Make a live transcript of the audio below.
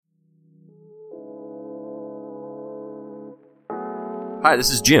Hi,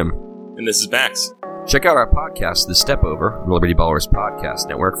 this is Jim. And this is Max. Check out our podcast, The Step Over, the Liberty Ballers Podcast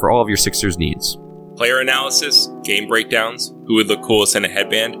Network, for all of your Sixers needs. Player analysis, game breakdowns, who would look coolest in a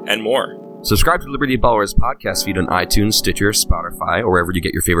headband, and more. Subscribe to Liberty Ballers podcast feed on iTunes, Stitcher, Spotify, or wherever you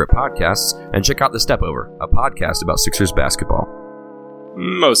get your favorite podcasts, and check out The Step Over, a podcast about Sixers basketball.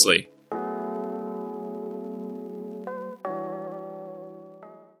 Mostly.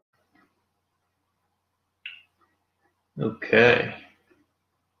 Okay.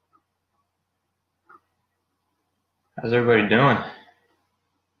 How's everybody doing?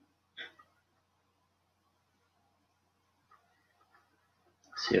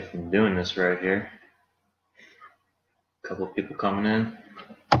 See if I'm doing this right here. A couple of people coming in.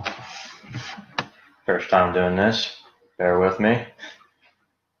 First time doing this. Bear with me.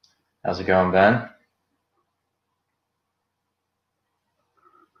 How's it going, Ben?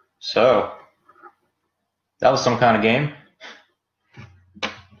 So, that was some kind of game.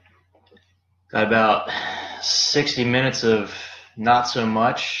 Got about 60 minutes of not so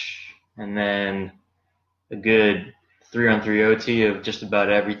much, and then a good 3-on-3 OT of just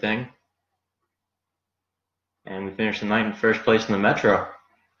about everything. And we finished the night in first place in the Metro.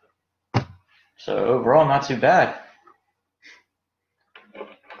 So overall, not too bad.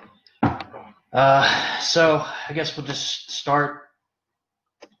 So I guess we'll just start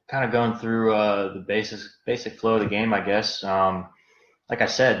kind of going through the basic flow of the game, I guess. Like I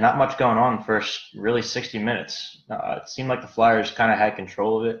said, not much going on the first really 60 minutes. It seemed like the Flyers kind of had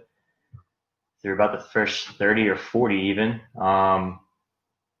control of it through about the first 30 or 40 even. I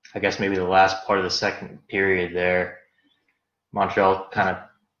guess maybe the last part of the second period there, Montreal kind of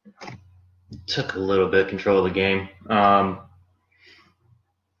took a little bit of control of the game. You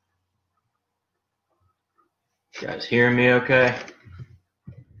guys hearing me okay?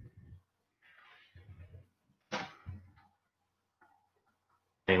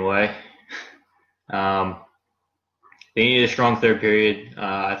 Anyway, they needed a strong third period.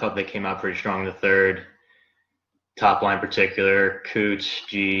 I thought they came out pretty strong in the third. Top line particular, Cooch,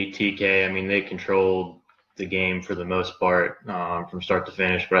 G, TK, I mean, they controlled the game for the most part from start to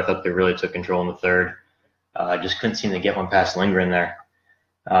finish, but I thought they really took control in the third. I just couldn't seem to get one past Lindgren there.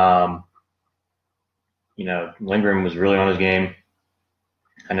 Lindgren was really on his game.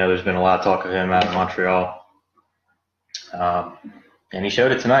 I know there's been a lot of talk of him out of Montreal. And he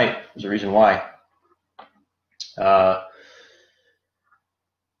showed it tonight. There's a reason why. But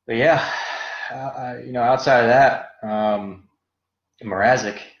yeah, outside of that,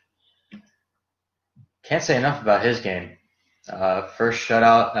 Mrazek, can't say enough about his game. First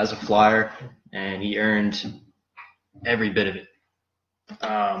shutout as a Flyer, and he earned every bit of it.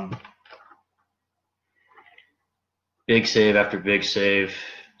 Big save after big save,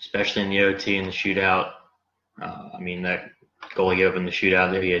 especially in the OT and the shootout. That goal he gave up in the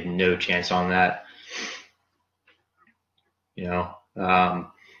shootout there, he had no chance on that.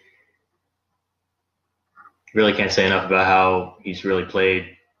 Really can't say enough about how he's really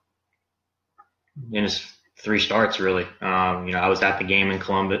played in his 3 starts, really. I was at the game in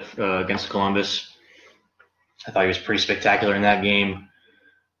Columbus against Columbus. I thought he was pretty spectacular in that game.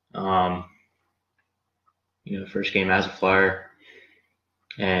 First game as a Flyer.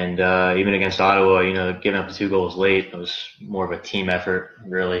 And even against Ottawa, giving up the 2 goals late, it was more of a team effort,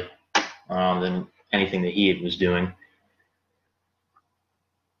 really, than anything that he was doing.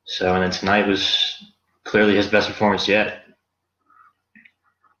 So, and then tonight was clearly his best performance yet.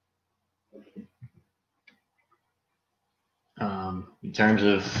 In terms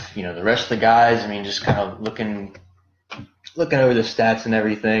of, the rest of the guys, just kind of looking over the stats and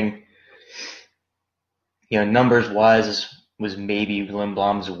everything, numbers-wise, this was maybe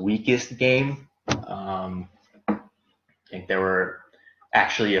Lindblom's weakest game. I think there were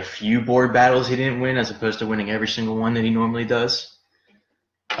actually a few board battles he didn't win as opposed to winning every single one that he normally does.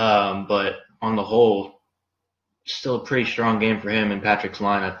 But on the whole, still a pretty strong game for him and Patrick's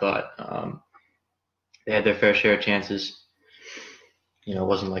line, I thought. They had their fair share of chances. It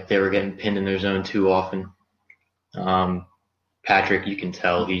wasn't like they were getting pinned in their zone too often. Patrick, you can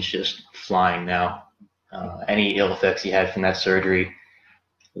tell he's just flying now. Any ill effects he had from that surgery,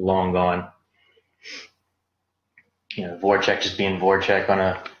 long gone. Voracek just being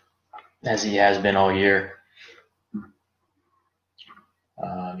Voracek as he has been all year.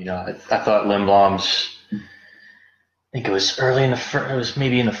 I thought Lindblom's, I think it was early in it was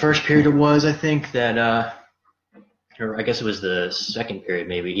maybe in the first period I think that, or I guess it was the second period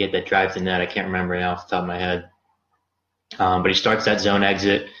maybe. He had that drive to net. I can't remember now off the top of my head. But he starts that zone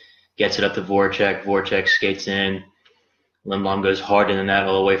exit, gets it up to Voracek. Voracek skates in. Lindblom goes hard in the net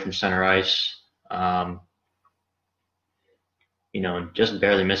all the way from center ice. and just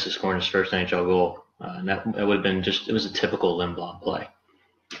barely misses scoring his first NHL goal. And that would have been it was a typical Lindblom play.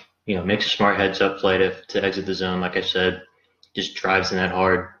 Makes a smart heads-up play to exit the zone, like I said, just drives in that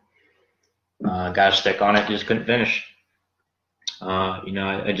hard. Got a stick on it, just couldn't finish.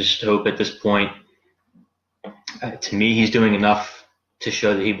 I just hope at this point, to me, he's doing enough to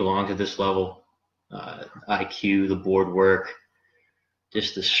show that he belongs at this level. IQ, the board work,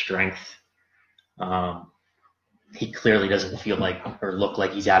 just the strength. He clearly doesn't feel like or look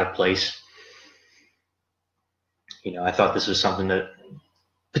like he's out of place. I thought this was something that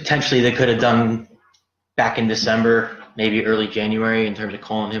potentially they could have done back in December, maybe early January, in terms of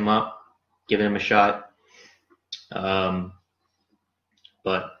calling him up, giving him a shot.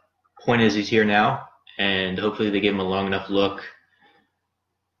 But point is, he's here now, and hopefully they give him a long enough look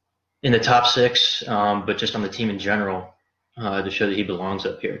in the top six, but just on the team in general, to show that he belongs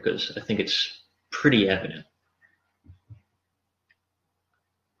up here, because I think it's pretty evident.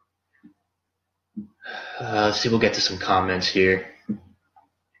 Let's see, we'll get to some comments here.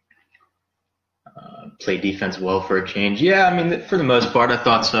 Play defense well for a change. Yeah, I mean, for the most part, I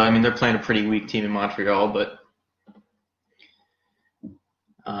thought so. I mean, they're playing a pretty weak team in Montreal, but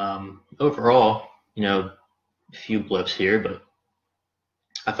overall, a few blips here, but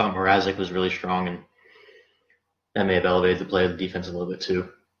I thought Mrazek was really strong, and that may have elevated the play of the defense a little bit too.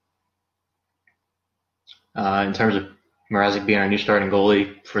 In terms of Mrazek being our new starting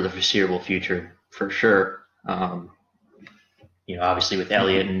goalie for the foreseeable future, for sure. Obviously with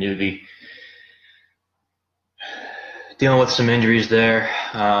Elliott and Nuvi dealing with some injuries there.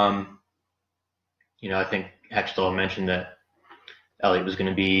 I think Hextall mentioned that Elliott was going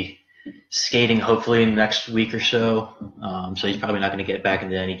to be skating hopefully in the next week or so. So he's probably not going to get back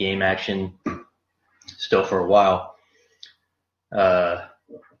into any game action still for a while. Nuvi,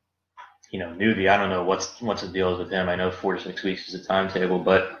 I don't know what's the deal is with him. I know 4 to 6 weeks is the timetable,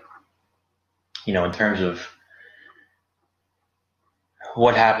 but in terms of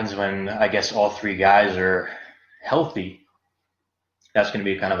what happens when, I guess, all three guys are healthy, that's going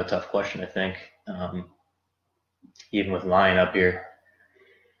to be kind of a tough question, I think. Even with Lyon up here,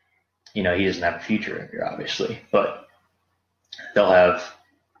 he doesn't have a future here, obviously, but they'll have,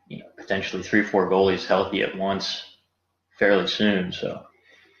 potentially 3-4 goalies healthy at once fairly soon. So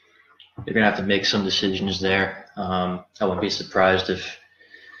they're going to have to make some decisions there. I wouldn't be surprised if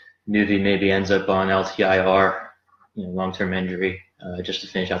Nuvi maybe ends up on LTIR, long-term injury, just to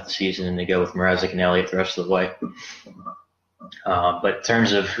finish out the season, and they go with Mrazek and Elliott the rest of the way. But in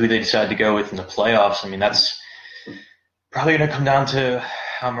terms of who they decide to go with in the playoffs, I mean, that's probably going to come down to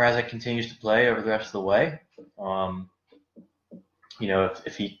how Mrazek continues to play over the rest of the way.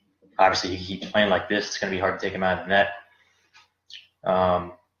 If he keeps playing like this, it's going to be hard to take him out of the net.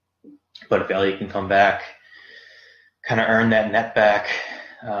 But if Elliott can come back, kind of earn that net back,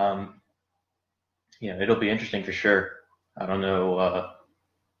 it'll be interesting for sure. I don't know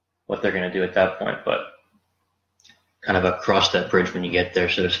what they're going to do at that point, but kind of cross that bridge when you get there,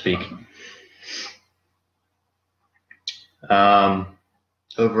 so to speak.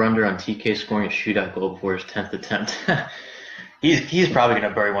 Over-under on TK scoring a shootout goal before his 10th attempt. He's probably going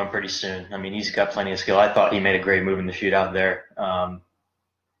to bury one pretty soon. I mean, he's got plenty of skill. I thought he made a great move in the shootout there.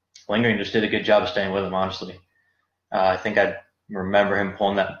 Lindgren just did a good job of staying with him, honestly. I think I remember him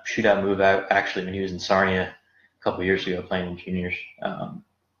pulling that shootout move out actually when he was in Sarnia a couple of years ago playing in juniors.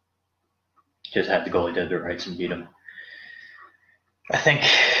 Just had the goalie dead to rights and beat him. I think,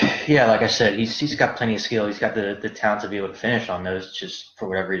 like I said, he's got plenty of skill. He's got the talent to be able to finish on those. Just for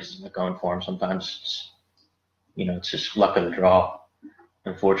whatever reason, they're going for him. Sometimes, it's just luck of the draw,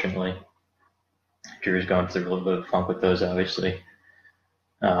 unfortunately. Drew's going through a little bit of funk with those, obviously.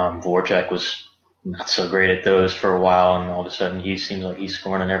 Voracek was not so great at those for a while, and all of a sudden he seems like he's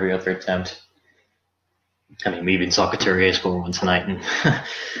scoring on every other attempt. I mean, we even saw Couturier score one tonight, and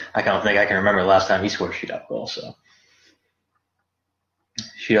I don't think I can remember the last time he scored a shootout goal. So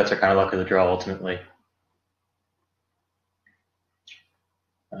shootouts are kind of luck of the draw, ultimately.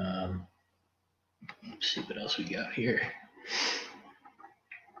 Let's see what else we got here.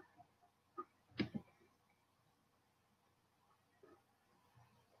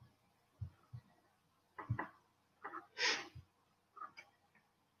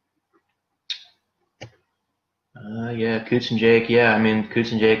 Coots and Jake. Yeah, I mean,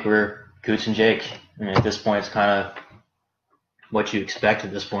 Coots and Jake were Coots and Jake. I mean, at this point, it's kind of what you expect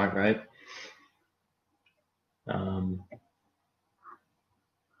at this point, right?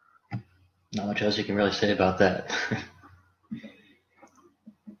 Not much else you can really say about that.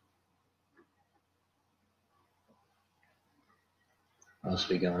 What else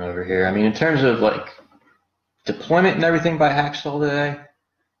are we going over here? I mean, in terms of, deployment and everything by Hacksaw today.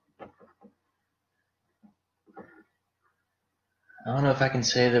 I don't know if I can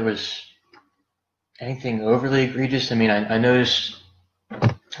say there was anything overly egregious. I mean, I noticed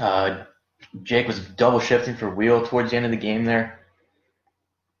Jake was double shifting for Wheel towards the end of the game there.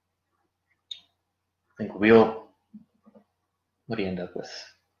 I think Wheel, what did he end up with?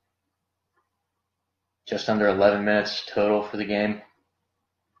 Just under 11 minutes total for the game.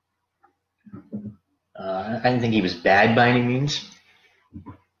 I didn't think he was bad by any means.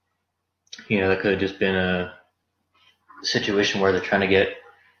 That could have just been a situation where they're trying to get,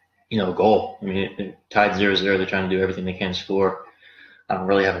 a goal. I mean, it tied 0-0. They're trying to do everything they can to score. I don't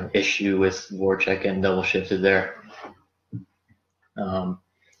really have an issue with Voracek getting double shifted there. Not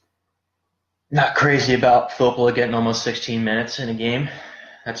crazy about Filppula getting almost 16 minutes in a game.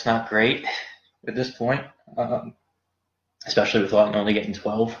 That's not great at this point, especially with Lawton only getting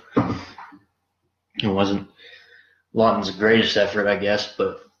 12. It wasn't Lawton's greatest effort, I guess,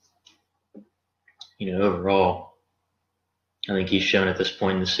 but overall, I think he's shown at this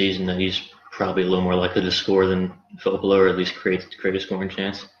point in the season that he's probably a little more likely to score than Filppula, or at least create a scoring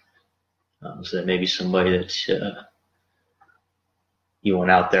chance. So that may be somebody that you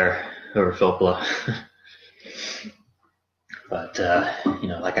want out there over Filppula. But,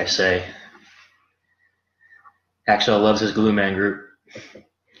 like I say, Hacksaw loves his glue man group.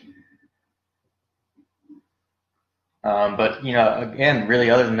 But, again, really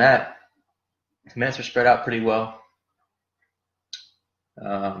other than that, the minutes were spread out pretty well.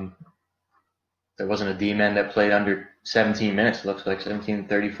 There wasn't a D-man that played under 17 minutes. It looks like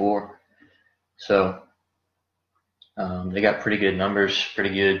 17:34. So they got pretty good numbers,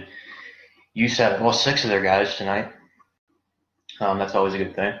 pretty good use out of all 6 of their guys tonight. That's always a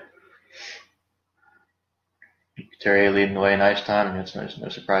good thing. Couturier leading the way in ice time. That's no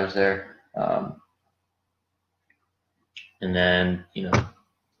surprise there. And then,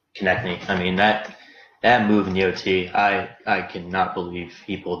 Konechny. I mean, that move in the OT, I cannot believe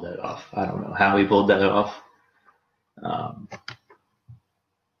he pulled that off. I don't know how he pulled that off.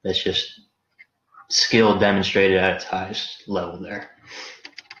 That's just skill demonstrated at its highest level there.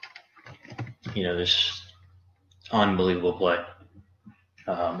 This unbelievable play.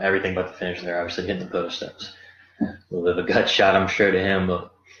 Everything but the finish there, obviously hitting the post. That was a little bit of a gut shot, I'm sure, to him,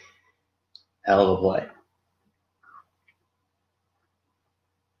 but hell of a play.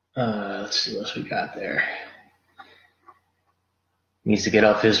 Let's see what else we got there. Needs to get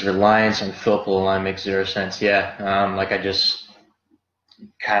off his reliance on Filppula line. Makes 0 sense. Yeah, like I just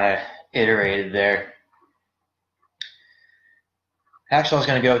kind of iterated there. Hacksaw's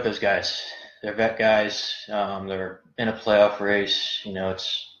going to go with those guys. They're vet guys. They're in a playoff race.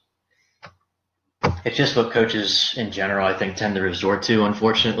 It's just what coaches in general, I think, tend to resort to,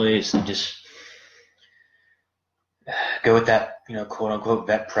 unfortunately, is to just go with that, quote unquote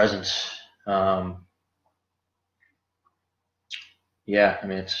vet presence. Yeah, I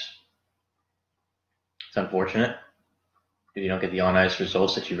mean, it's unfortunate if you don't get the on ice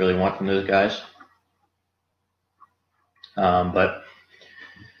results that you really want from those guys. But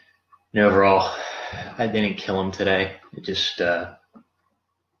overall, I didn't kill him today. It just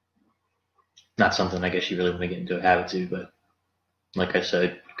not something I guess you really want to get into a habit to. But like I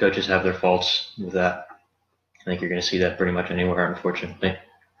said, coaches have their faults with that. I think you're going to see that pretty much anywhere, unfortunately.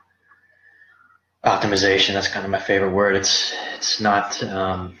 Optimization, that's kind of my favorite word. It's not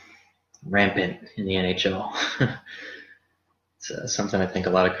rampant in the NHL. It's something I think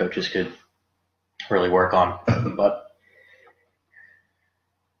a lot of coaches could really work on. But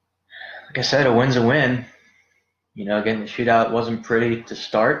like I said, a win's a win. Getting the shootout wasn't pretty to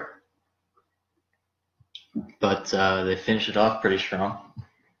start, but they finished it off pretty strong.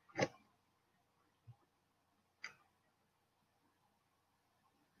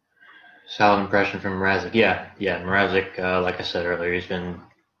 Solid impression from Mrazek. Yeah, Mrazek, like I said earlier, he's been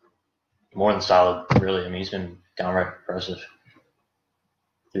more than solid, really. I mean, he's been downright impressive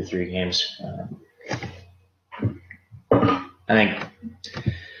through 3 games. I think,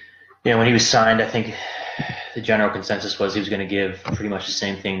 when he was signed, I think the general consensus was he was going to give pretty much the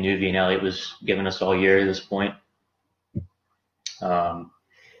same thing Nuvi and Elliott was giving us all year at this point.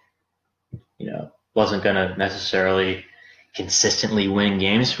 Wasn't going to necessarily consistently win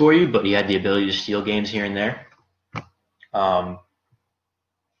games for you, but he had the ability to steal games here and there.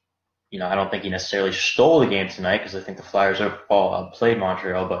 I don't think he necessarily stole the game tonight because I think the Flyers overall outplayed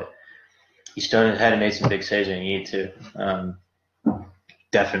Montreal, but he stood on his head and made some big saves when he needed to.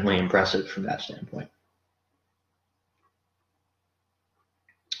 Definitely impressive from that standpoint.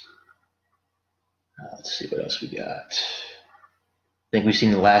 Let's see what else we got. think we've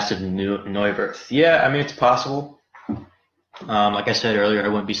seen the last of Neuwirth. Yeah, I mean, it's possible. Like I said earlier, I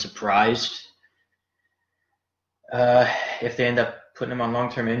wouldn't be surprised if they end up putting him on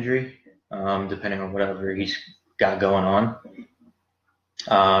long-term injury, depending on whatever he's got going on.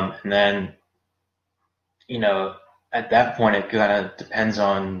 And then, at that point, it kind of depends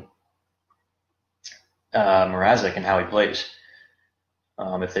on Mrazek and how he plays.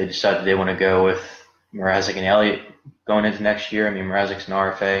 If they decide that they want to go with Mrazek and Elliott going into next year, I mean, Mrazek's an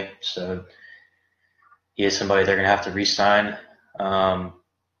RFA, so he is somebody they're going to have to re-sign.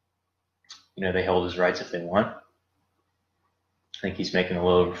 They hold his rights if they want. I think he's making a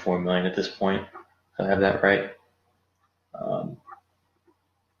little over $4 million at this point, if I have that right.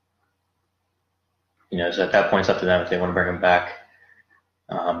 So at that point, it's up to them if they want to bring him back.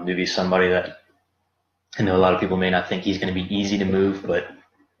 Maybe somebody that I know a lot of people may not think he's going to be easy to move, but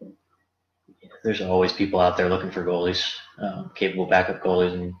there's always people out there looking for goalies, capable backup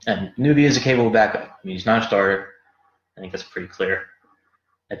goalies, and Newby is a capable backup. I mean, he's not a starter. I think that's pretty clear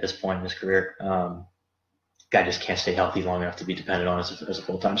at this point in his career. Guy just can't stay healthy long enough to be dependent on as a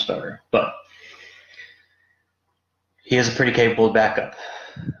full-time starter. But he is a pretty capable backup.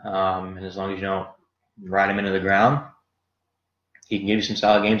 And as long as you don't ride him into the ground, he can give you some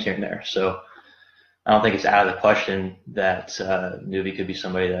solid games here and there. So I don't think it's out of the question that Newby could be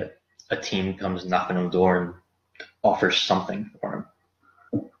somebody that a team comes knocking on the door and offers something for him.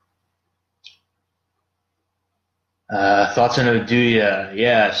 Thoughts on Oduya?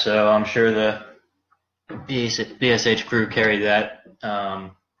 Yeah, so I'm sure the BSH crew carried that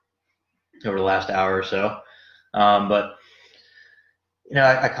over the last hour or so. But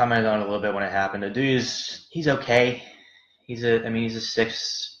I commented on it a little bit when it happened. He's okay. He's a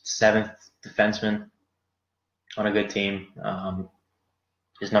sixth, seventh defenseman on a good team.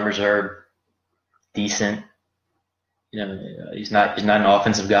 His numbers are decent. He's not an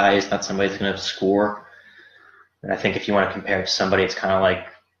offensive guy. He's not somebody that's going to score. And I think if you want to compare it to somebody, it's kind of like,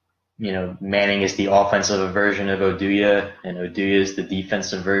 Manning is the offensive version of Oduya, and Oduya is the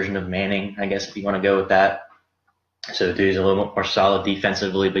defensive version of Manning, I guess, if you want to go with that. So Oduya's a little more solid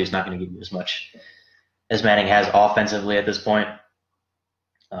defensively, but he's not going to give you as much as Manning has offensively at this point.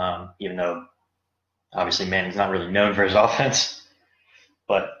 Even though, obviously, Manning's not really known for his offense.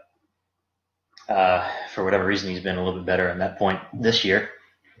 But for whatever reason, he's been a little bit better on that point this year.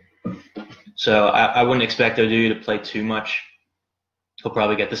 So I wouldn't expect Oduya to play too much. He'll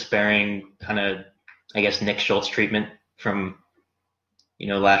probably get the sparing kind of, I guess, Nick Schultz treatment from,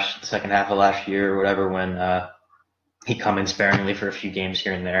 second half of last year or whatever, when he come in sparingly for a few games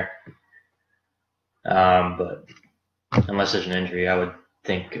here and there. But unless there's an injury, I would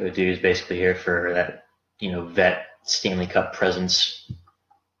think Oduya is basically here for that, vet Stanley Cup presence.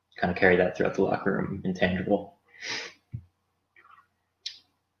 Kind of carry that throughout the locker room, intangible.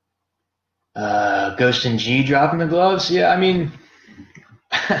 Ghost and G dropping the gloves. Yeah, I mean,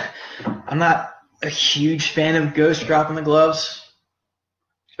 I'm not a huge fan of Ghost dropping the gloves,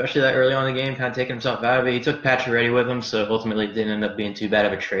 especially that early on in the game, kind of taking himself out of it. He took Pacioretty with him, so ultimately it didn't end up being too bad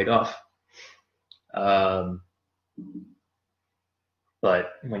of a trade-off. But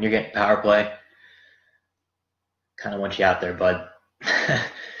when you're getting power play, kind of want you out there, bud.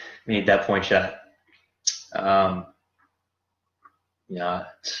 We need that point shot. I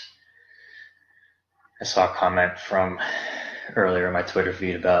saw a comment from earlier in my Twitter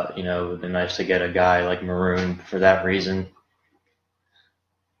feed about, it would be nice to get a guy like Maroon for that reason.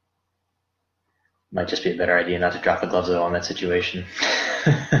 Might just be a better idea not to drop the gloves at all in that situation.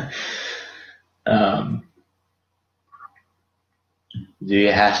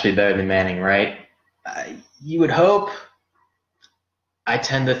 Oduya has to be better than Manning, right? You would hope. I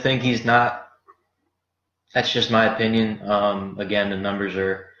tend to think he's not. That's just my opinion. Again, the numbers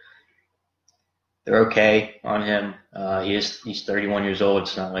they're okay on him. He's 31 years old.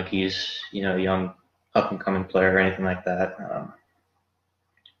 It's not like he's a young up and coming player or anything like that.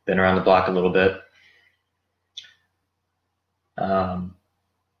 Been around the block a little bit.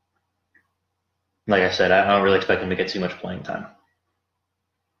 Like I said, I don't really expect him to get too much playing time.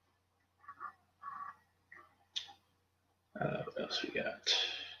 What else we got?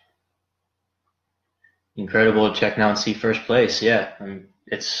 Incredible to check now and see first place. Yeah,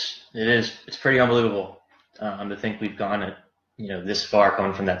 it's pretty unbelievable to think we've gone at this far,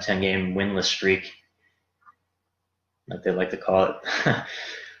 coming from that 10-game winless streak, like they like to call it,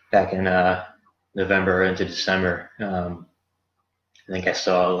 back in November into December. I think I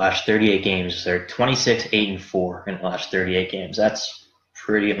saw the last 38 games. They're 26-8-4 in the last 38 games. That's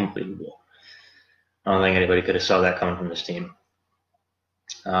pretty unbelievable. I don't think anybody could have saw that coming from this team.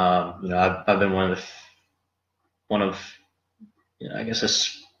 I've been one of I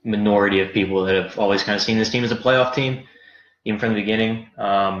guess, minority of people that have always kind of seen this team as a playoff team, even from the beginning.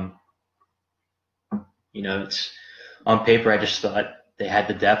 It's on paper. I just thought they had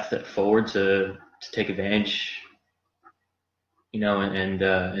the depth at forward to take advantage,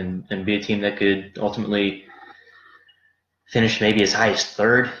 and be a team that could ultimately finish maybe as high as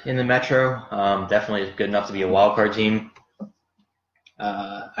third in the Metro. Definitely good enough to be a wild card team.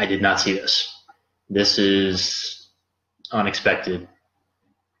 I did not see this. This is unexpected,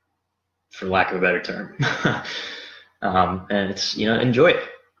 for lack of a better term. And it's, enjoy it.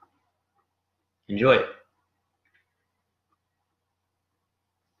 Enjoy it.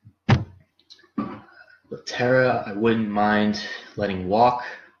 Laterra, I wouldn't mind letting walk,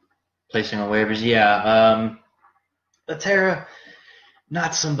 placing on waivers. Yeah, Laterra,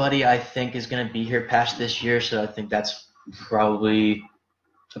 not somebody I think is going to be here past this year, so I think that's probably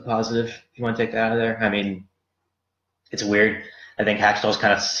a positive if you want to take that out of there. I mean, it's weird. I think Hackstall's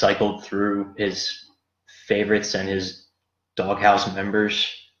kind of cycled through his favorites and his doghouse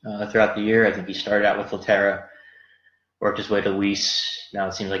members throughout the year. I think he started out with Laterra, worked his way to Luis. Now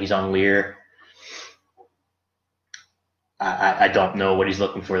it seems like he's on Lear. I don't know what he's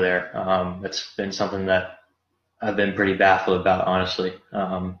looking for there. It's been something that I've been pretty baffled about, honestly.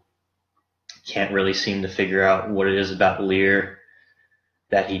 Can't really seem to figure out what it is about Lear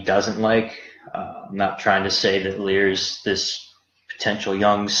that he doesn't like. I'm not trying to say that Lear's this potential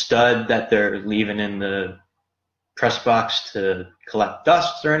young stud that they're leaving in the press box to collect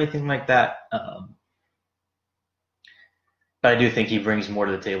dust or anything like that. But I do think he brings more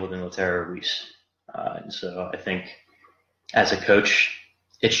to the table than Laterra or Luis. And so I think as a coach,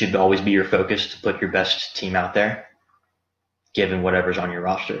 it should always be your focus to put your best team out there, given whatever's on your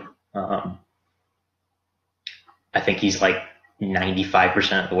roster. I think he's like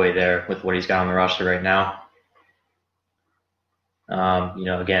 95% of the way there with what he's got on the roster right now.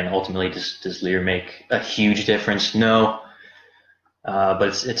 Again, ultimately, does Lear make a huge difference? No.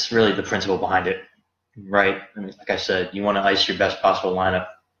 But it's really the principle behind it, right? I mean, like I said, you want to ice your best possible lineup,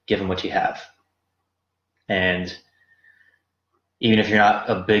 given what you have. And even if you're not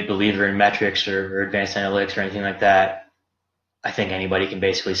a big believer in metrics or advanced analytics or anything like that, I think anybody can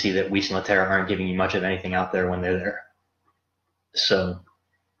basically see that Weiss and Laterra aren't giving you much of anything out there when they're there. So,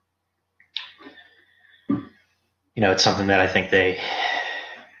 it's something that I think they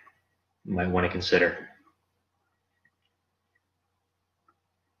might want to consider.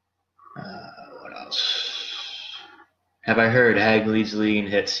 What else? Have I heard Hag leads the league in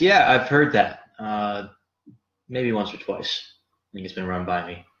hits? Yeah, I've heard that. Maybe once or twice. I think it's been run by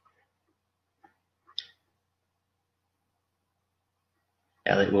me.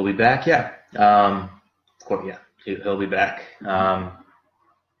 Elliott will be back, yeah. Of course, yeah, he'll be back. I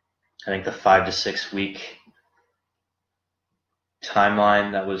think the 5 to 6 week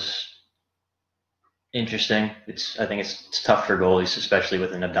timeline, that was interesting. I think it's tough for goalies, especially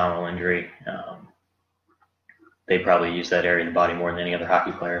with an abdominal injury. They probably use that area of the body more than any other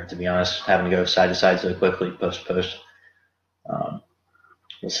hockey player, to be honest, having to go side to side so quickly, post to post.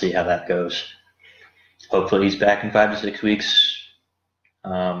 We'll see how that goes. Hopefully he's back in 5 to 6 weeks.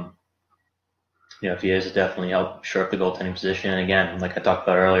 If he is, it definitely help shore up the goaltending position. And again, like I talked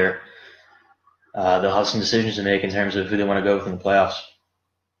about earlier, they'll have some decisions to make in terms of who they want to go with in the playoffs.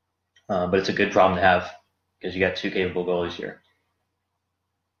 But it's a good problem to have because you got two capable goalies here.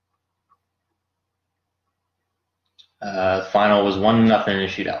 Final was 1-0 in a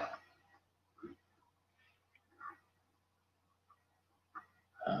shootout.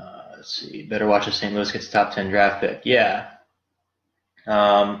 Let's see. Better watch if St. Louis gets a top 10 draft pick. Yeah.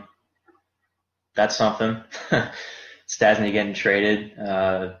 That's something. Stastny getting traded.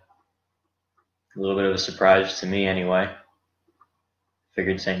 A little bit of a surprise to me anyway.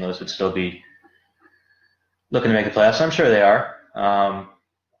 Figured St. Louis would still be looking to make the playoffs. I'm sure they are.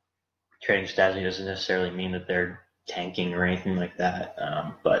 Trading Stastny doesn't necessarily mean that they're tanking or anything like that.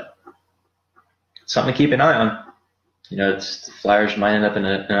 But something to keep an eye on. The Flyers might end up in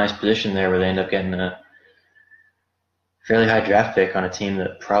a nice position there where they end up getting a fairly high draft pick on a team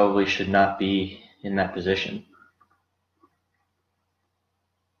that probably should not be in that position.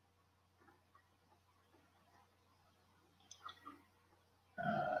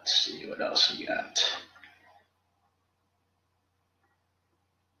 Let's see what else we got.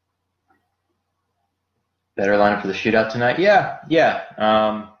 Better lineup for the shootout tonight? Yeah.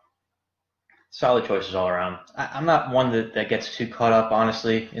 Solid choices all around. I'm not one that gets too caught up,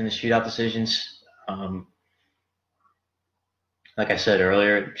 honestly, in the shootout decisions. Like I said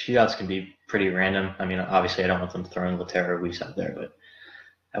earlier, shootouts can be pretty random. I mean, obviously, I don't want them throwing Laterra or Weiss out there, but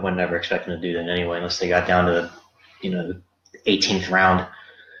I would never expect them to do that anyway, unless they got down to, the 18th round,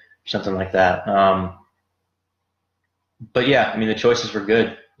 something like that. But yeah, I mean, the choices were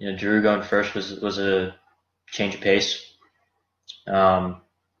good. Drew going first was a change of pace. I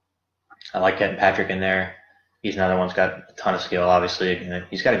like getting Patrick in there. He's another one who's got a ton of skill, obviously.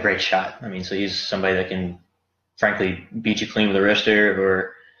 He's got a great shot. I mean, so he's somebody that can, frankly, beat you clean with a wrister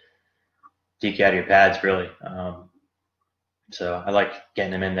or deke you out of your pads, really. So I like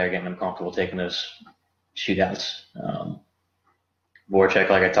getting him in there, getting him comfortable taking those shootouts. Voracek,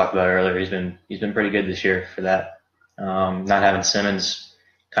 like I talked about earlier, he's been pretty good this year for that. Not having Simmons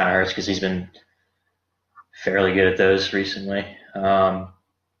kind of hurts because he's been fairly good at those recently.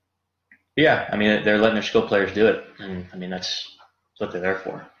 Yeah, I mean, they're letting their skill players do it, and I mean that's what they're there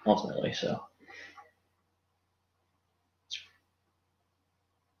for ultimately. So,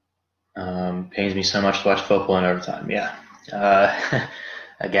 pains me so much to watch football in overtime. Yeah,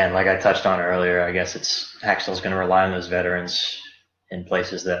 again, like I touched on earlier, I guess Haxtell's going to rely on those veterans in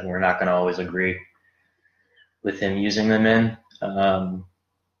places that we're not going to always agree with him using them in.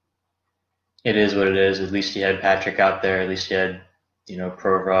 It is what it is. At least he had Patrick out there. At least he had,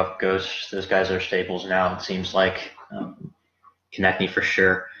 Provorov, Ghost. Those guys are staples now, it seems like. Konechny for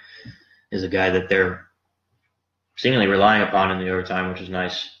sure is a guy that they're seemingly relying upon in the overtime, which is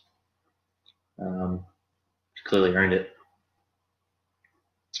nice. He's clearly earned it.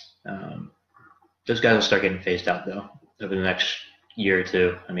 Those guys will start getting phased out, though, over the next year or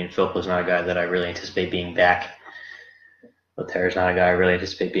two. I mean, Philp was not a guy that I really anticipate being back. Letaire's not a guy I really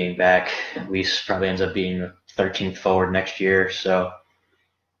anticipate being back. Weiss probably ends up being the 13th forward next year. So,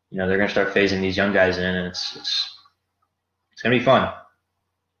 they're going to start phasing these young guys in, and it's going to be fun.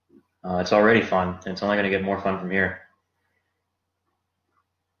 It's already fun, and it's only going to get more fun from here.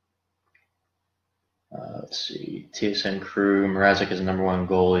 Let's see. TSN crew. Mrazek is the number one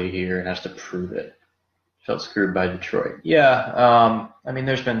goalie here and has to prove it. Felt screwed by Detroit. Yeah, I mean,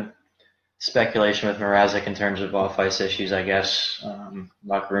 there's been speculation with Mrazek in terms of off-ice issues, I guess,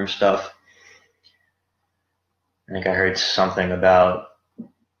 locker room stuff. I think I heard something about,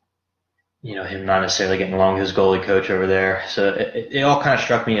 him not necessarily getting along with his goalie coach over there. So it all kind of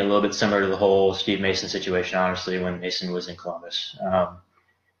struck me a little bit similar to the whole Steve Mason situation, honestly, when Mason was in Columbus.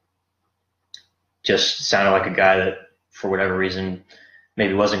 Just sounded like a guy that, for whatever reason,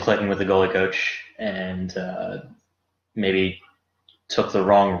 maybe wasn't clicking with the goalie coach and maybe took the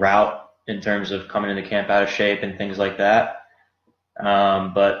wrong route in terms of coming into camp out of shape and things like that.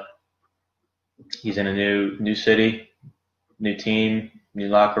 But he's in a new city, new team, new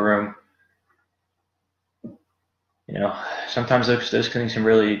locker room. Sometimes those things can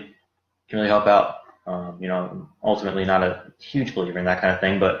really help out. Ultimately not a huge believer in that kind of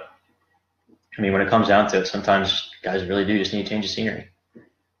thing, but I mean, when it comes down to it, sometimes guys really do just need to change the scenery.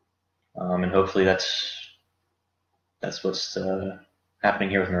 And hopefully that's what's happening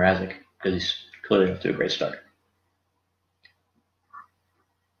here with Mrazek, because he's clearly off to a great start.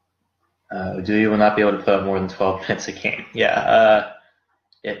 Oduya will not be able to put up more than 12 minutes a game. Yeah,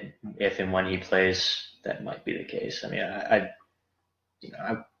 if and when he plays, that might be the case. I mean,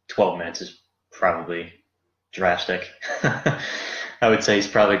 12 minutes is probably drastic. I would say he's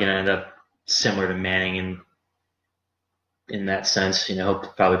probably going to end up similar to Manning in that sense. He'll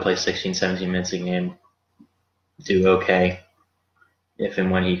probably play 16, 17 minutes a game, do okay if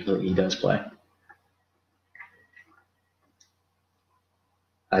and when he does play.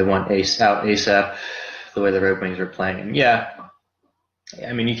 I want Ace out ASAP the way the Red Wings are playing. And yeah,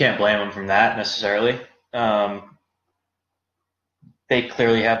 I mean, you can't blame them from that necessarily. They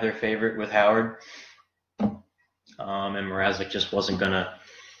clearly have their favorite with Howard. And Mrazek just wasn't going to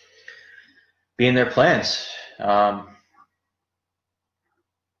be in their plans.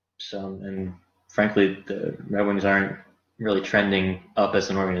 And frankly, the Red Wings aren't really trending up as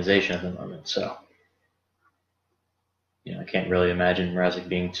an organization at the moment. So, I can't really imagine Mrazek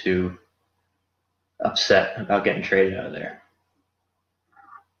being too upset about getting traded out of there.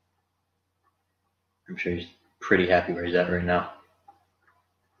 I'm sure he's pretty happy where he's at right now.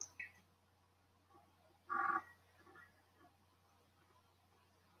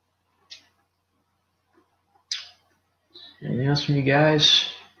 Anything else from you guys?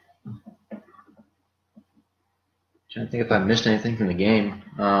 Trying to think if I missed anything from the game.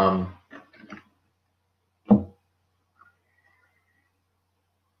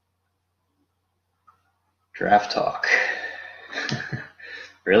 Draft talk.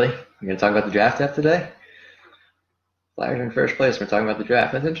 Really? We're going to talk about the draft depth today? Flyers are in first place. We're talking about the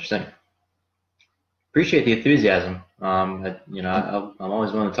draft. That's interesting. Appreciate the enthusiasm. I'm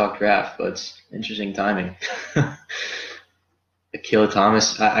always willing to talk draft, but it's interesting timing. Akila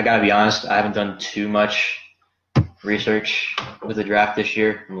Thomas, I got to be honest, I haven't done too much research with the draft this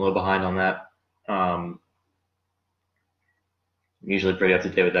year. I'm a little behind on that. I'm usually pretty up to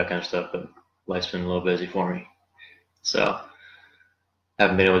date with that kind of stuff, but life's been a little busy for me. So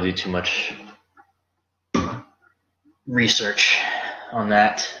haven't been able to do too much research on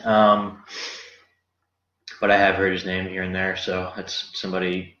that. But I have heard his name here and there, so that's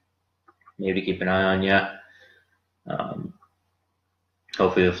somebody maybe to keep an eye on, yeah.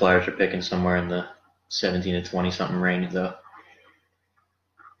 Hopefully the Flyers are picking somewhere in the 17 to 20 something range, though.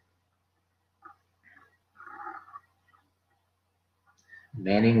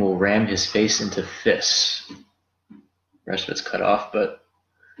 Manning will ram his face into fists. The rest of it's cut off, but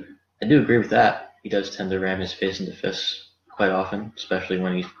I do agree with that. He does tend to ram his face into fists quite often, especially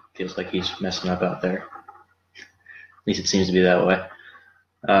when he feels like he's messing up out there. At least it seems to be that way.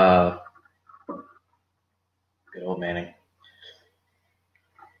 Good old Manning.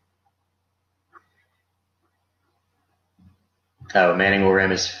 Oh, Manning will ram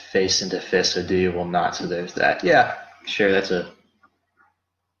his face into fists, so Duya will not. So there's that. Yeah, sure, that's a...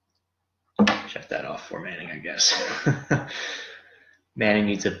 Check that off for Manning, I guess. Manning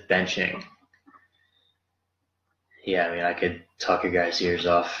needs a benching. Yeah, I mean, I could talk your guys' ears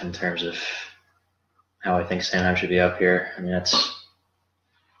off in terms of how I think Sanheim should be up here. I mean, that's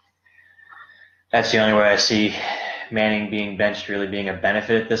the only way I see Manning being benched really being a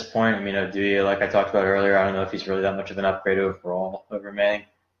benefit at this point. I mean, Oduya, like I talked about earlier, I don't know if he's really that much of an upgrade overall over Manning.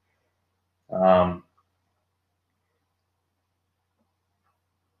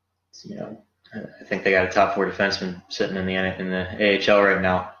 You know, I think they got a top 4 defenseman sitting in the AHL right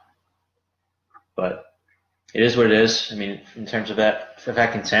now. But it is what it is. I mean, in terms of that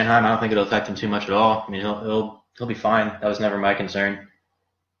affecting Sanheim, I don't think it'll affect him too much at all. I mean, he'll be fine. That was never my concern.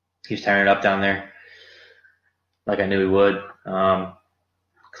 He's tearing it up down there, like I knew he would.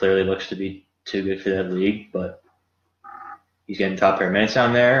 Clearly looks to be too good for that league, but he's getting top pair minutes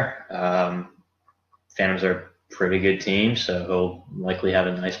down there. Phantoms are a pretty good team, so he'll likely have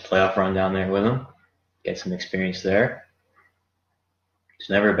a nice playoff run down there with him. Get some experience there. It's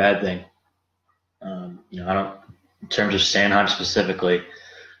never a bad thing. I don't, in terms of Sanheim specifically,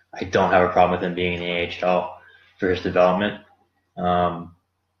 I don't have a problem with him being in the AHL for his development.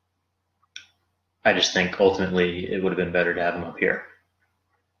 I just think ultimately it would have been better to have him up here.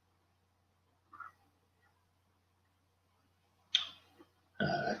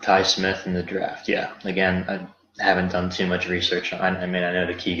 Ty Smith in the draft. Yeah, again, I haven't done too much research on. I mean, I know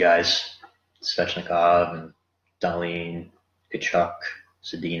the key guys, Svechnikov and Dahlin, Kachuk,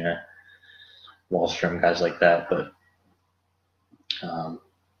 Zadina, Wallstrom, guys like that, but haven't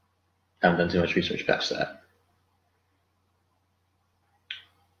done too much research past that.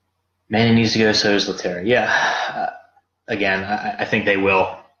 Manning needs to go, so does Letare. Yeah, again, I think they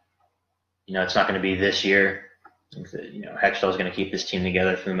will. It's not going to be this year. I think that, Hextall is going to keep this team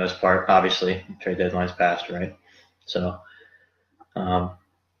together for the most part. Obviously, trade deadline's passed, right? So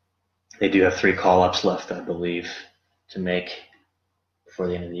they do have 3 call-ups left, I believe, to make before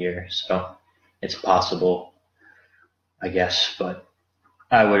the end of the year. So it's possible, I guess, but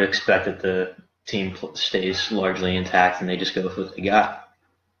I would expect that the team stays largely intact and they just go with what they got.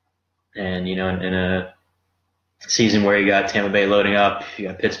 And, in a season where you got Tampa Bay loading up, you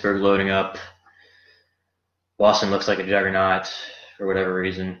got Pittsburgh loading up, Boston looks like a juggernaut for whatever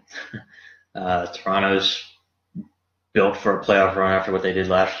reason. Toronto's built for a playoff run after what they did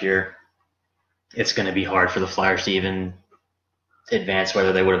last year. It's going to be hard for the Flyers to even advance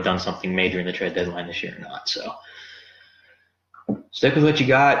whether they would have done something major in the trade deadline this year or not. So stick with what you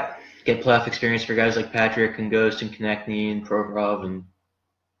got. Get playoff experience for guys like Patrick and Ghost and Konechny and Provorov, and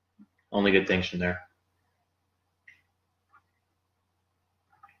only good things from there.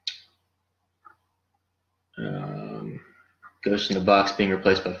 Ghost in the box being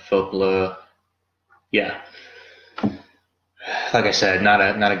replaced by Fopula. Yeah. Like I said, not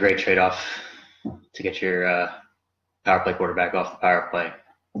a great trade-off to get your power play quarterback off the power play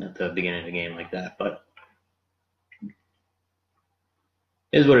at the beginning of the game like that, but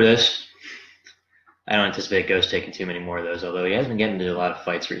it is what it is. I don't anticipate Ghost taking too many more of those, although he has been getting into a lot of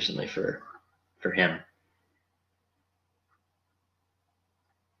fights recently for him.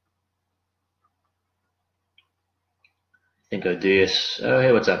 I think Oduya. Oh,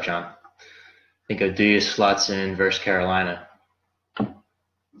 hey, what's up, John? I think Oduya slots in versus Carolina.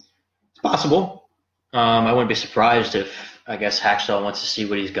 It's possible. I wouldn't be surprised if, I guess, Hextall wants to see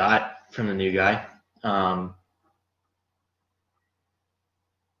what he's got from the new guy.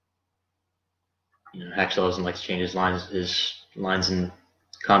 Hextall doesn't like to change his lines and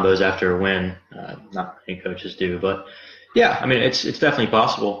combos after a win. Not many coaches do, but yeah, I mean, it's definitely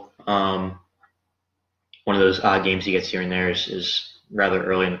possible. one of those odd games he gets here and there is rather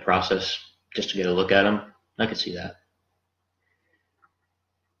early in the process just to get a look at him. I could see that.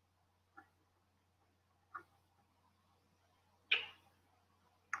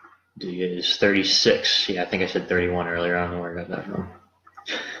 He is 36. Yeah, I think I said 31 earlier. I don't know where I got that from.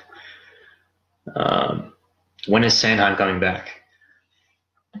 When is Sanheim coming back?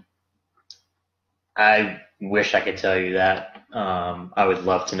 I wish I could tell you that. I would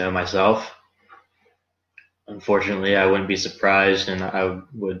love to know myself. Unfortunately, I wouldn't be surprised, and I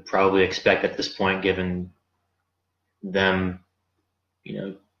would probably expect at this point, given them,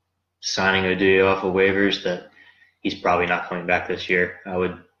 signing Oduya off of waivers, that he's probably not coming back this year. I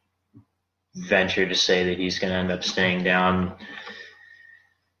would venture to say that he's going to end up staying down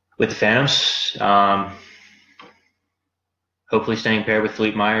with the Phantoms. Hopefully staying paired with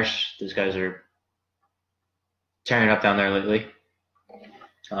Philippe Myers. Those guys are tearing up down there lately.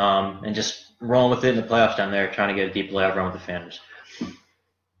 And just rolling with it in the playoffs down there, trying to get a deep playoff run with the Phantoms.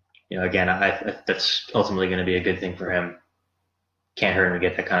 Again, I that's ultimately going to be a good thing for him. Can't hurt him to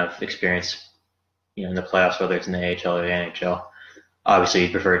get that kind of experience, in the playoffs, whether it's in the AHL or the NHL. Obviously,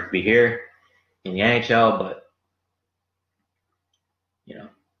 he'd prefer it to be here in the NHL, but,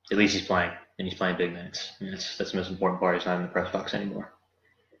 at least he's playing, and he's playing big minutes. That's the most important part. He's not in the press box anymore.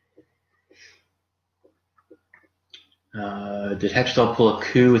 Did Hextall pull a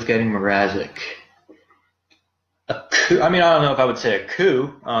coup with getting Mrazek? A coup? I mean, I don't know if I would say a coup.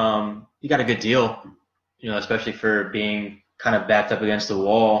 He got a good deal, especially for being kind of backed up against the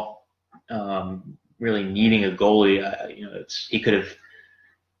wall, really needing a goalie. He could have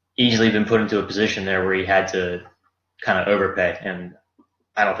easily been put into a position there where he had to kind of overpay, and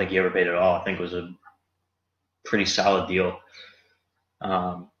I don't think he overpaid at all. I think it was a pretty solid deal.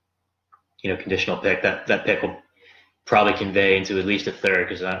 Conditional pick. That pick will probably convey into at least a third,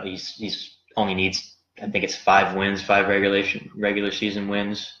 because he's only needs, I think it's 5 wins, 5 regular season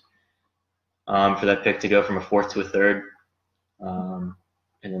wins, for that pick to go from a fourth to a third. And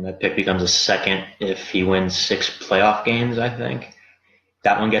then that pick becomes a second if he wins 6 playoff games, I think.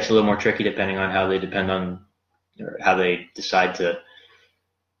 That one gets a little more tricky depending on how they decide to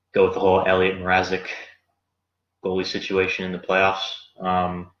go with the whole Elliott Mrazek goalie situation in the playoffs.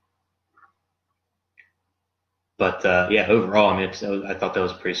 But overall, I thought that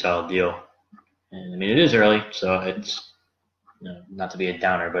was a pretty solid deal. And it is early, so it's not to be a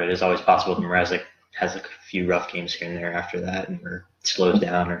downer, but it is always possible that Mrazek has a few rough games here and there after that, or slows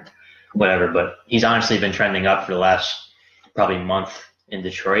down or whatever. But he's honestly been trending up for the last probably month in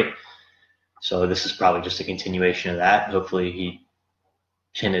Detroit. So this is probably just a continuation of that. Hopefully he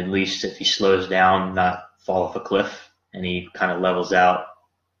can, at least if he slows down, not fall off a cliff, and he kind of levels out.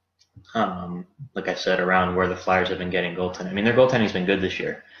 Like I said, around where the Flyers have been getting goaltending. Their goaltending's been good this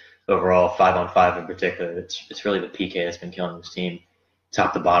year. Overall, 5-on-5 in particular. It's really the PK that's been killing this team,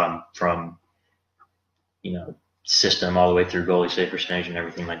 top to bottom, from system all the way through goalie save percentage and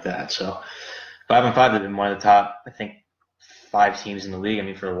everything like that. So 5-on-5 have been one of the top, I think, 5 teams in the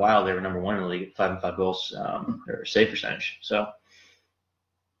league. For a while they were number 1 in the league at 5-on-5 goals or save percentage. So,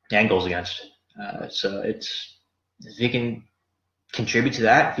 and goals against. So it's, if he can contribute to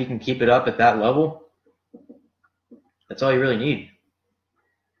that, if you can keep it up at that level, that's all you really need.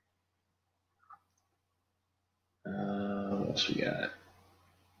 What else we got?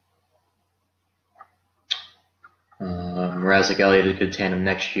 Mrazek Elliott is a good tandem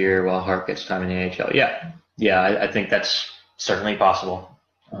next year while Hart gets time in the AHL. Yeah, I think that's certainly possible.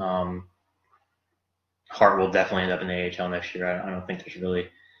 Hart will definitely end up in the AHL next year. I don't think there's really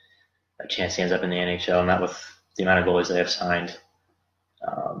a chance he ends up in the NHL, not with the amount of goalies they have signed.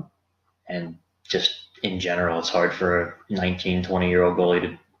 And just in general, it's hard for a 19, 20-year-old goalie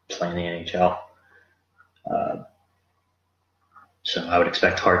to play in the NHL. So I would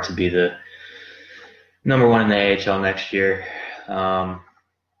expect Hart to be the number 1 in the AHL next year.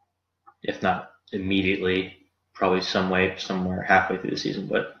 If not immediately, probably somewhere halfway through the season.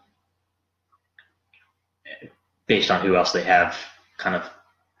 But based on who else they have kind of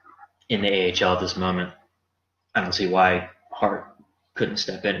in the AHL at this moment, I don't see why Hart couldn't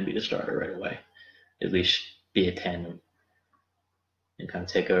step in and be the starter right away. At least be a 10 and kind of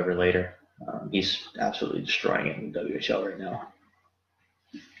take over later. He's absolutely destroying it in the WHL right now.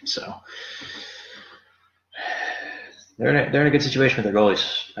 So they're in a good situation with their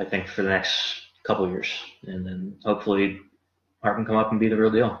goalies, I think, for the next couple of years. And then hopefully Hart can come up and be the real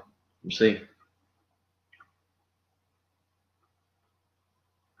deal. We'll see.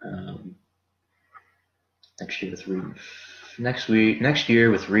 Next year with next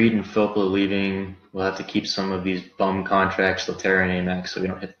year with Reed and Filppula leaving, we'll have to keep some of these bum contracts, Laterra and Amack, so we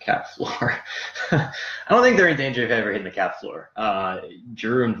don't hit the cap floor. I don't think they're in danger of ever hitting the cap floor.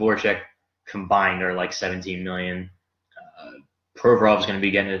 Drew and Voracek combined are like $17 million. Provorov's going to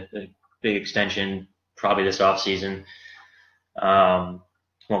be getting a big extension probably this offseason.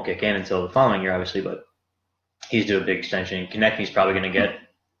 Won't kick in until the following year, obviously, but he's due a big extension. Konechny's probably going to get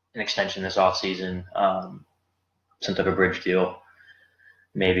an extension this offseason. Some type of bridge deal,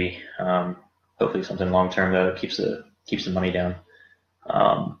 maybe. Hopefully something long term though that keeps the money down.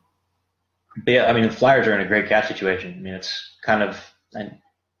 But yeah, I mean the Flyers are in a great cap situation. I mean it's kind of, I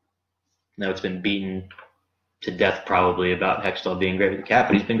know it's been beaten to death probably about Hextall being great with the cap,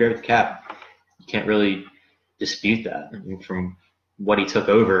 but he's been great with the cap. You can't really dispute that. I mean, from what he took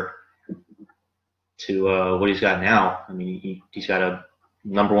over to what he's got now. I mean he's got a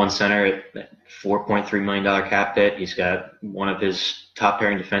number one center at $4.3 million cap hit. He's got one of his top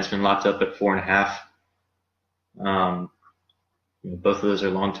pairing defensemen locked up at $4.5. Both of those are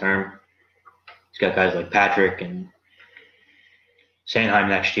long term. He's got guys like Patrick and Sanheim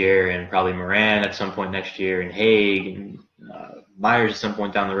next year, and probably Moran at some point next year, and Haig and Myers at some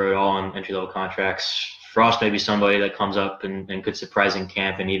point down the road, all on entry level contracts. Frost may be somebody that comes up and could surprise in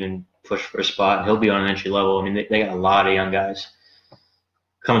camp and even push for a spot. He'll be on an entry level. I mean, they got a lot of young guys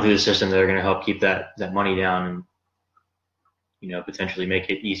coming through the system that are going to help keep that money down and, potentially make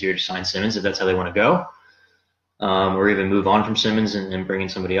it easier to sign Simmons if that's how they want to go, or even move on from Simmons and bring in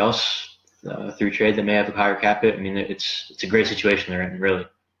somebody else through trade that may have a higher cap hit. I mean, it's a great situation they're in, really.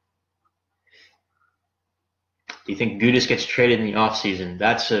 Do you think Gudas gets traded in the offseason?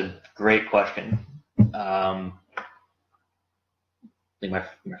 That's a great question. I think my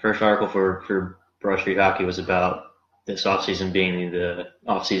first article for Broad Street Hockey was about this offseason being the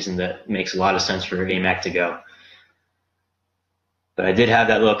offseason that makes a lot of sense for Amack to go. But I did have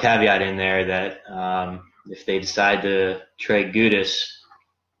that little caveat in there that if they decide to trade Gudas,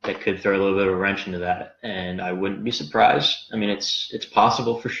 that could throw a little bit of a wrench into that. And I wouldn't be surprised. I mean, it's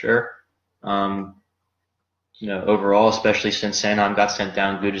possible for sure. Overall, especially since Sanheim got sent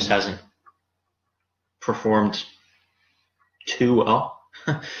down, Gudas hasn't performed too well,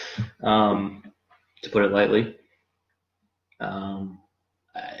 to put it lightly.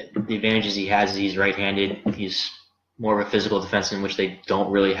 The advantages he has is he's right-handed. He's more of a physical defenseman, which they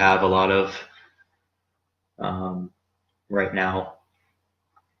don't really have a lot of right now.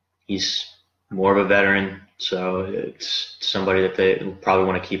 He's more of a veteran, so it's somebody that they probably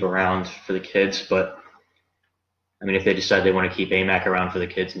want to keep around for the kids. But I mean, if they decide they want to keep Amack around for the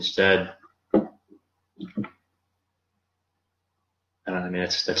kids instead, I mean,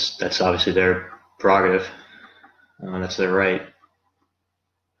 that's obviously their prerogative. That's their right.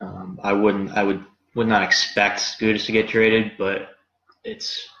 I would not expect Gudas to get traded, but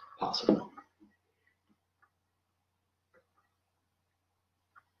it's possible.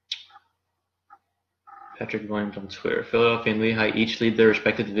 Patrick Williams on Twitter. Philadelphia and Lehigh each lead their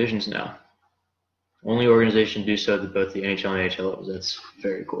respective divisions now. Only organization to do so at both the NHL and AHL levels. That's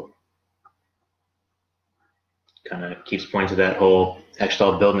very cool. Kind of keeps pointing to that whole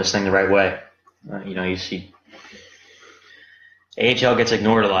Hextall building this thing the right way. You see AHL gets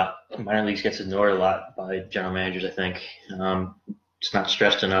ignored a lot. Minor leagues gets ignored a lot by general managers, I think. It's not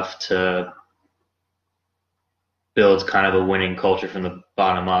stressed enough to build kind of a winning culture from the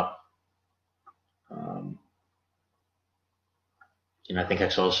bottom up. I think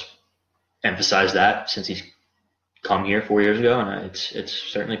Hextall's emphasized that since he's come here 4 years ago, and it's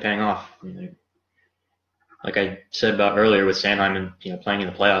certainly paying off. Like I said about earlier with Sanheim and playing in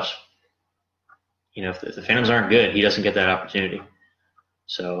the playoffs, if the fans aren't good, he doesn't get that opportunity.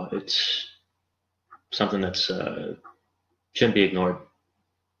 So it's something that's shouldn't be ignored.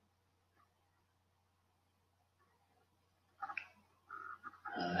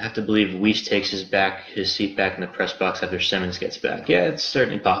 I have to believe Weiss takes his seat back in the press box after Simmons gets back. Yeah, it's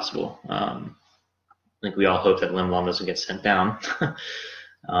certainly possible. I think we all hope that Lindblom doesn't get sent down.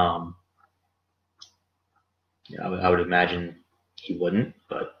 I would imagine he wouldn't,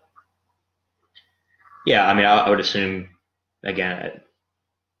 but yeah, I mean, I would assume, again,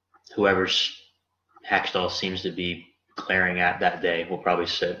 whoever's Hextall seems to be glaring at that day will probably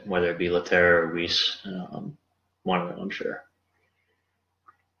sit, whether it be Laterra or Weiss, one of them, I'm sure.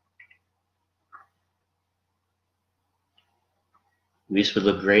 Weiss would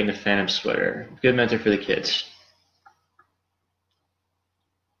look great in a Phantom sweater. Good mentor for the kids.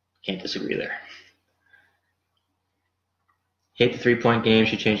 Can't disagree there. Hate the three-point game.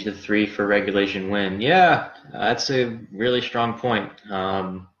 She changed to 3 for regulation win. Yeah, that's a really strong point.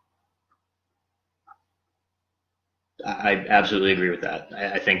 I absolutely agree with that.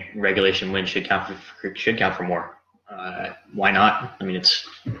 I think regulation wins should count for more. Why not? I mean, it's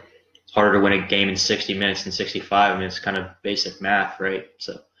harder to win a game in 60 minutes than 65. I mean, it's kind of basic math, right?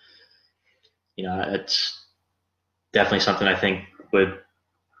 So, it's definitely something I think would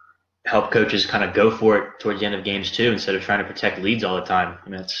help coaches kind of go for it towards the end of games too, instead of trying to protect leads all the time. I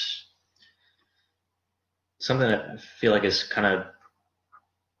mean, it's something that I feel like is kind of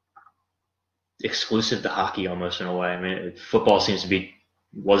exclusive to hockey almost in a way. I mean, football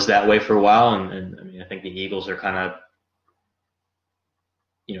was that way for a while, and I mean, I think the Eagles are kind of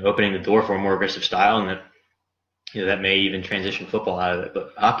opening the door for a more aggressive style, and that may even transition football out of it.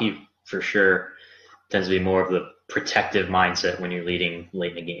 But hockey for sure tends to be more of the protective mindset when you're leading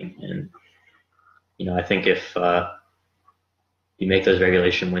late in the game. And I think if you make those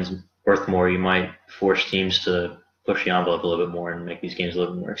regulation wins worth more, you might force teams to push the envelope a little bit more and make these games a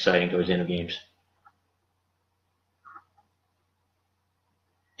little bit more exciting towards the end of games.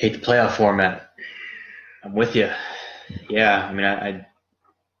 Hate the playoff format. I'm with you. Yeah, I mean,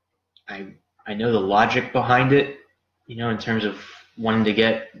 I know the logic behind it, in terms of wanting to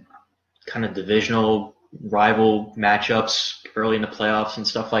get kind of divisional rival matchups early in the playoffs and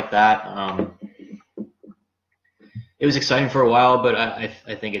stuff like that. It was exciting for a while, but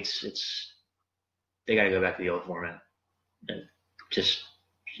I think it's they got to go back to the old format. Just,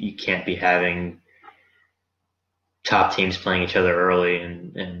 you can't be having top teams playing each other early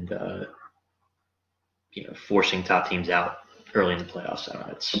and forcing top teams out early in the playoffs. So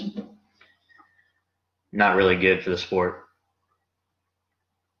it's not really good for the sport.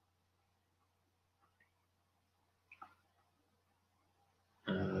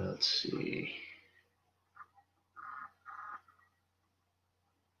 Let's see.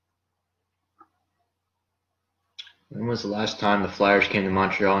 When was the last time the Flyers came to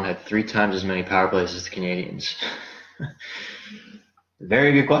Montreal and had 3 times as many power plays as the Canadiens?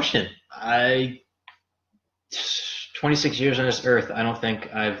 Very good question. 26 years on this earth, I don't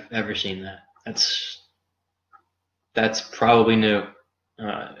think I've ever seen that. That's probably new.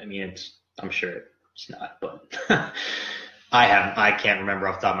 I mean, I'm sure it's not, but I can't remember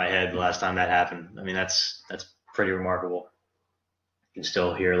off the top of my head the last time that happened. I mean, that's pretty remarkable. You can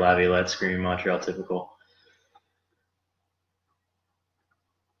still hear Laviolette screaming Montreal typical.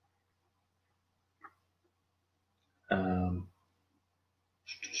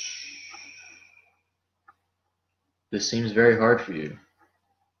 This seems very hard for you.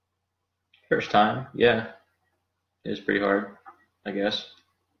 First time, yeah. It was pretty hard, I guess.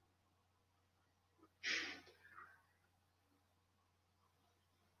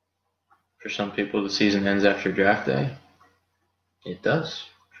 For some people, the season ends after draft day. It does,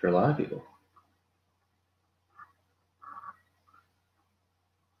 for a lot of people.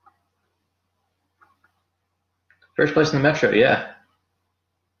 First place in the Metro, yeah.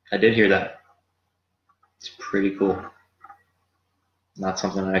 I did hear that. It's pretty cool. Not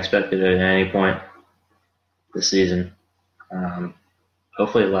something I expected at any point this season.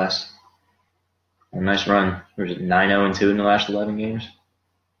 Hopefully it lasts a nice run. Was it 9-0-2 in the last 11 games?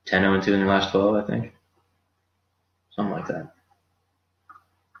 10-0-2 in the last 12, I think. Something like that.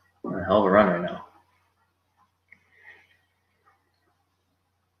 A hell of a run right now.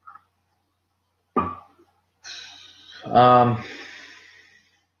 I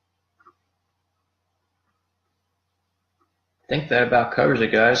think that about covers it,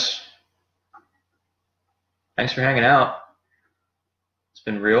 guys. Thanks for hanging out. It's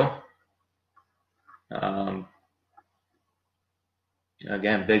been real.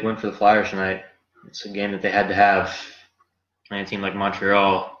 Again, big win for the Flyers tonight. It's a game that they had to have. Playing a team like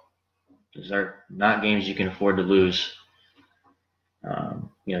Montreal, these are not games you can afford to lose.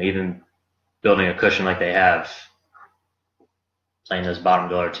 Even building a cushion like they have, playing those bottom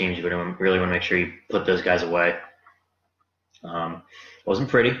dollar teams, you really want to make sure you put those guys away. Wasn't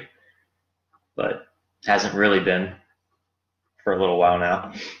pretty, but hasn't really been for a little while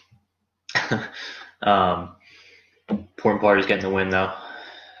now. Important part is getting the win, though.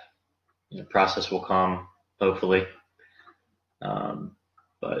 The process will come, hopefully.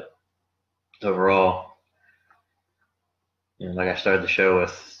 But overall, like I started the show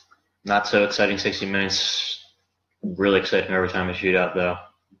with, not so exciting 60 minutes. Really exciting overtime and shootout, though.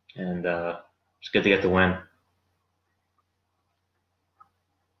 And it's good to get the win.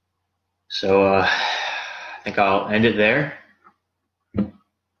 So I think I'll end it there.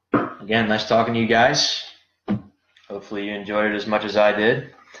 Again, nice talking to you guys. Hopefully you enjoyed it as much as I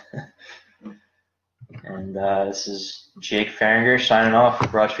did. And this is Jake Farringer signing off for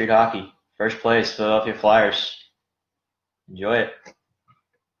Broad Street Hockey. First place, Philadelphia Flyers. Enjoy it.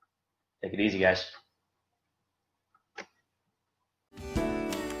 Take it easy, guys.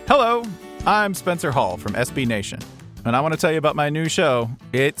 Hello, I'm Spencer Hall from SB Nation, and I want to tell you about my new show,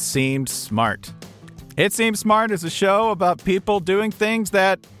 It Seemed Smart. It Seemed Smart is a show about people doing things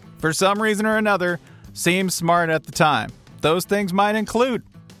that, for some reason or another, seem smart at the time. Those things might include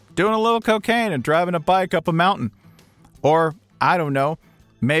doing a little cocaine and driving a bike up a mountain. Or, I don't know,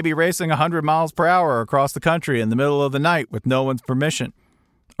 maybe racing 100 miles per hour across the country in the middle of the night with no one's permission.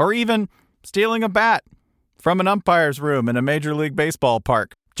 Or even stealing a bat from an umpire's room in a Major League Baseball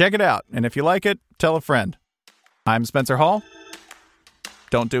park. Check it out, and if you like it, tell a friend. I'm Spencer Hall.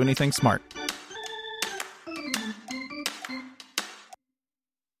 Don't do anything smart.